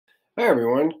Hi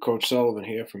everyone, Coach Sullivan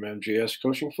here from MGS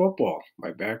Coaching Football. My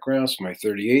background is my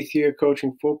 38th year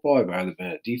coaching football. I've either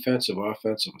been a defensive,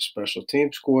 offensive, or special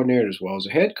teams coordinator, as well as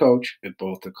a head coach at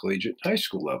both the collegiate and high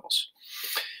school levels.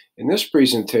 In this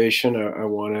presentation, I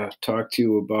want to talk to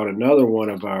you about another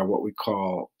one of our what we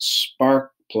call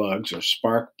spark plugs or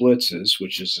spark blitzes,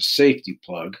 which is a safety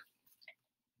plug.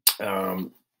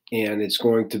 And it's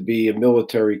going to be a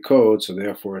military code, so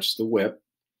therefore it's the whip.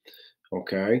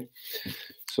 Okay.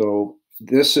 So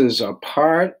this is a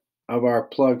part of our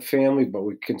plug family, but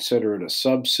we consider it a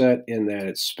subset in that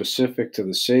it's specific to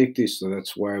the safety. So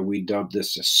that's why we dub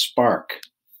this a spark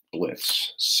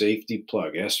blitz, safety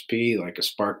plug, SP, like a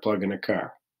spark plug in a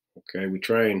car. Okay, we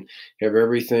try and have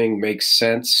everything make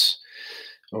sense,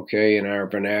 okay, in our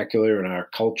vernacular and our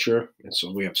culture. And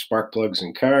so we have spark plugs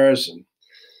in cars, and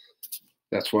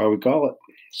that's why we call it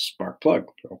spark plug,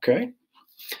 okay?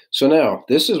 So now,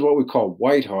 this is what we call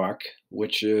White Hawk,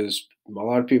 which is, a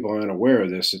lot of people aren't aware of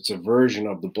this. It's a version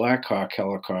of the Black Hawk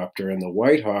helicopter, and the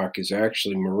White Hawk is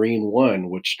actually Marine One,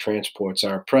 which transports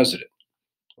our president.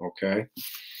 Okay?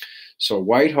 So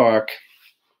White Hawk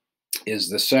is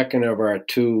the second of our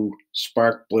two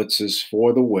spark blitzes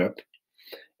for the whip,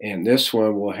 and this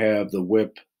one will have the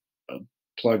whip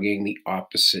plugging the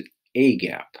opposite A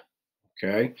gap.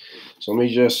 Okay? So let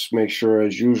me just make sure,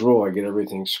 as usual, I get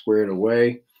everything squared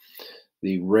away.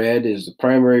 The red is the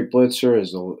primary blitzer,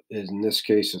 in this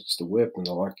case, it's the whip, and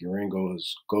the lucky ring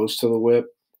goes to the whip.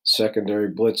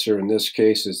 Secondary blitzer, in this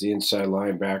case, is the inside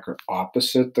linebacker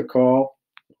opposite the call.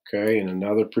 Okay, in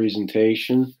another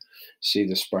presentation, see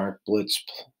the Spark Blitz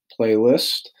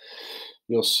playlist.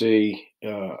 You'll see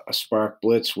a Spark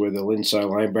Blitz where the inside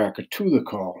linebacker to the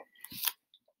call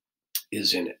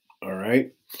is in it, all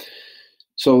right?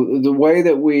 So the way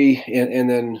that and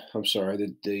then, I'm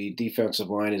sorry, the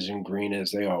defensive line is in green as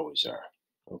they always are,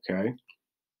 okay?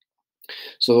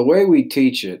 So the way we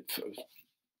teach it,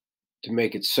 to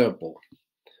make it simple,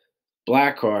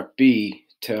 Blackhawk B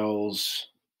tells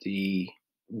the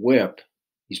whip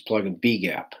he's plugging B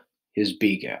gap, his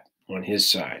B gap on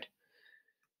his side.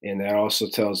 And that also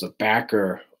tells the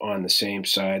backer on the same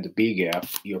side, the B gap,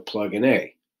 you're plugging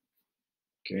A.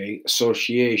 Okay,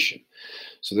 association.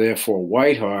 So therefore,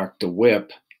 White Hawk, the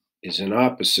whip, is in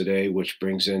opposite A, which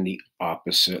brings in the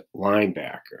opposite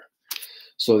linebacker.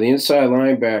 So the inside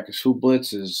linebackers who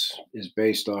blitzes is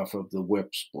based off of the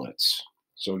whip splits.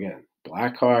 So again,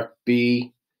 Black Hawk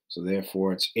B, so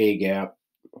therefore it's A gap,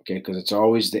 okay, because it's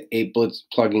always the A blitz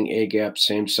plugging A gap,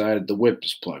 same side the whip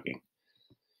is plugging.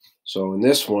 So in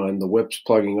this one, the whip's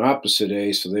plugging opposite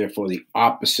A, so therefore the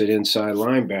opposite inside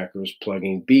linebacker is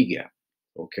plugging B gap.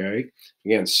 Okay,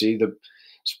 again, see the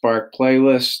Spark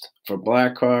playlist for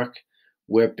Blackhawk,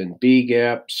 whip and B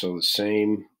gap, so the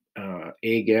same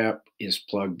A gap is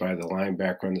plugged by the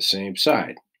linebacker on the same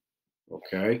side.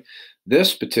 Okay,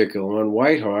 this particular one,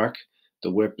 White Hawk, the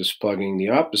whip is plugging the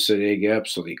opposite A gap,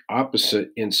 so the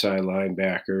opposite inside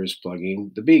linebacker is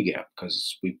plugging the B gap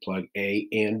because we plug A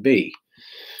and B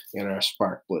in our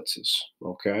Spark blitzes,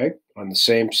 okay, on the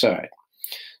same side.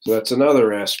 So that's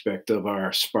another aspect of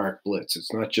our Spark Blitz.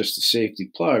 It's not just a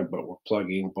safety plug, but we're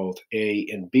plugging both A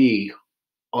and B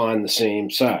on the same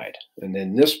side. And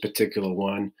then this particular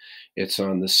one, it's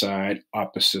on the side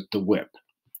opposite the whip.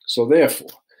 So therefore,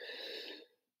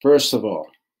 first of all,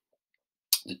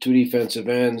 the two defensive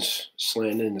ends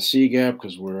slant in the C gap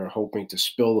because we're hoping to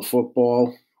spill the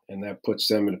football, and that puts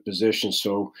them in a position.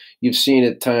 So you've seen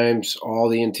at times all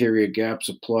the interior gaps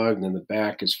are plugged and the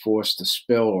back is forced to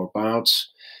spill or bounce,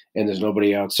 and there's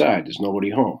nobody outside. There's nobody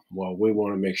home. Well, we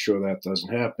want to make sure that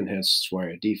doesn't happen. Hence, that's why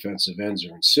our defensive ends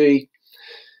are in C.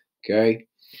 Okay.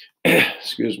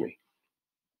 Excuse me.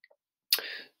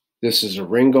 This is a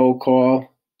Ringo call.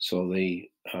 So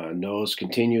the nose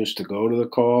continues to go to the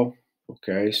call.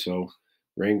 Okay. So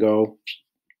Ringo,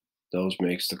 nose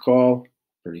makes the call.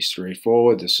 Pretty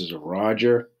straightforward. This is a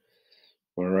Roger.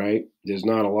 All right. There's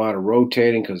not a lot of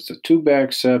rotating because it's a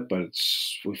two-back set, but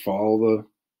we follow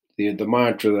the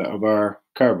mantra of our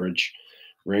coverage.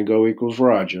 Ringo equals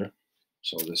Roger.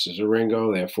 So this is a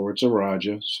Ringo, therefore it's a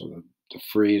Roger. So the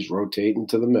free is rotating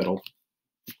to the middle.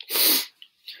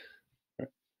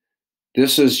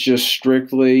 This is just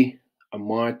strictly a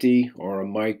Monty or a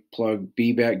Mike plug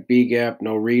B gap,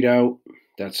 no readout.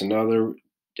 That's another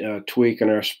tweak in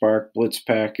our Spark Blitz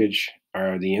package.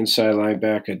 The inside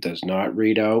linebacker does not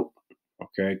read out,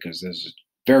 okay, because there's a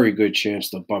very good chance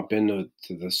they'll bump into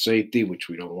the safety, which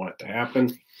we don't want it to happen.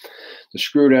 The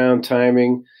screw down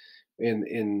timing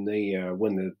in the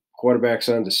when the quarterback's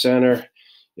on the center,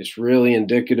 it's really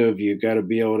indicative. You got to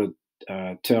be able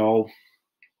to tell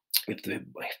If the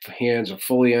hands are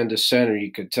fully under center,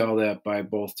 you could tell that by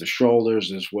both the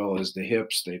shoulders as well as the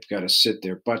hips. They've got to sit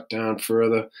their butt down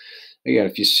further. Again,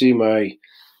 if you see my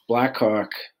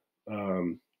Blackhawk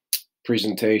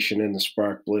presentation in the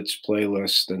Spark Blitz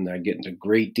playlist, and I get into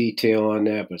great detail on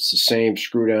that, but it's the same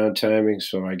screw down timing.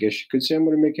 So I guess you could say I'm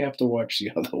going to make you have to watch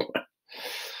the other one.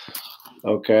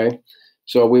 Okay.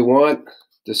 So we want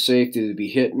the safety to be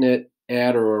hitting it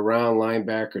at or around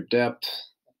linebacker depth.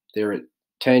 They're at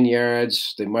 10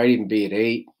 yards. They might even be at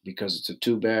 8 because it's a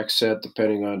 2-back set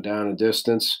depending on down and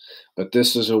distance. But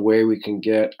this is a way we can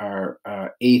get our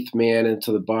 8th man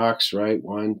into the box, right?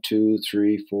 1, 2,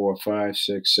 3, 4, 5,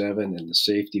 6, 7, and the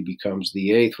safety becomes the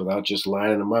 8th without just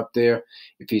lining him up there.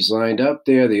 If he's lined up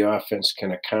there, the offense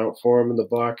can account for him in the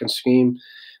blocking scheme.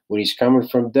 When he's coming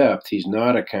from depth, he's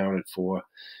not accounted for,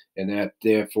 and that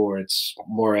therefore it's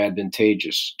more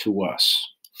advantageous to us.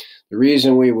 The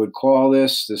reason we would call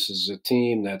this is a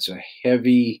team that's a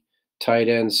heavy tight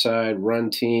end side, run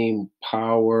team,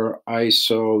 power,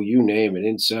 ISO, you name it,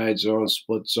 inside zone,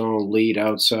 split zone, lead,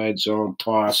 outside zone,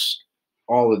 toss,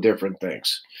 all the different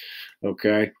things,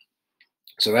 okay?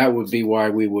 So that would be why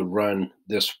we would run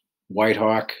this White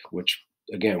Hawk, which,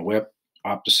 again, whip,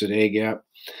 opposite A-gap.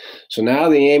 So now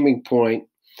the aiming point,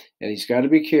 and he's got to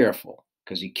be careful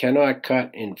because he cannot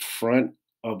cut in front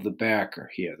of the backer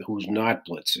here, who's not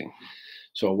blitzing.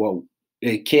 So what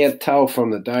they can't tell from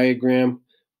the diagram,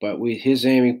 but his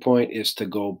aiming point is to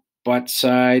go butt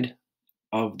side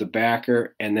of the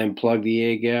backer and then plug the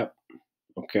A-gap,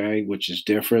 okay, which is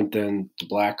different than the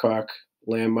Blackhawk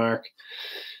landmark.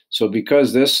 So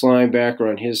because this linebacker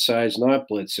on his side is not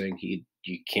blitzing, you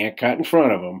can't cut in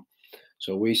front of him.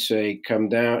 So we say come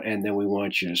down, and then we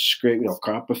want you to scrape,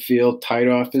 Copperfield tight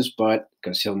off his butt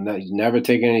because he's never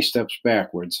taking any steps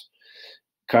backwards.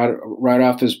 Cut it right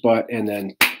off his butt, and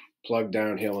then plug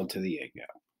downhill into the A-gap.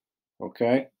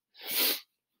 Okay?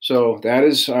 So that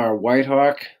is our White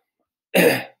Hawk.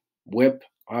 Whip,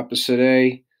 opposite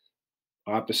A,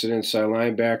 opposite inside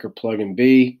linebacker, plug in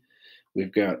B.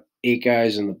 We've got 8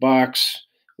 guys in the box.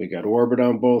 We got orbit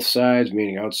on both sides,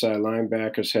 meaning outside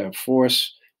linebackers have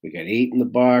force. We got 8 in the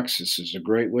box. This is a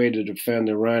great way to defend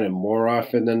the run, and more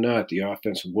often than not, the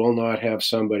offense will not have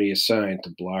somebody assigned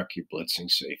to block your blitzing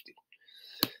safety.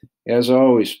 As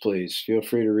always, please feel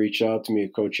free to reach out to me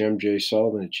at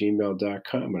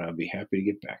CoachMJSullivan@gmail.com, and I'll be happy to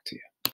get back to you.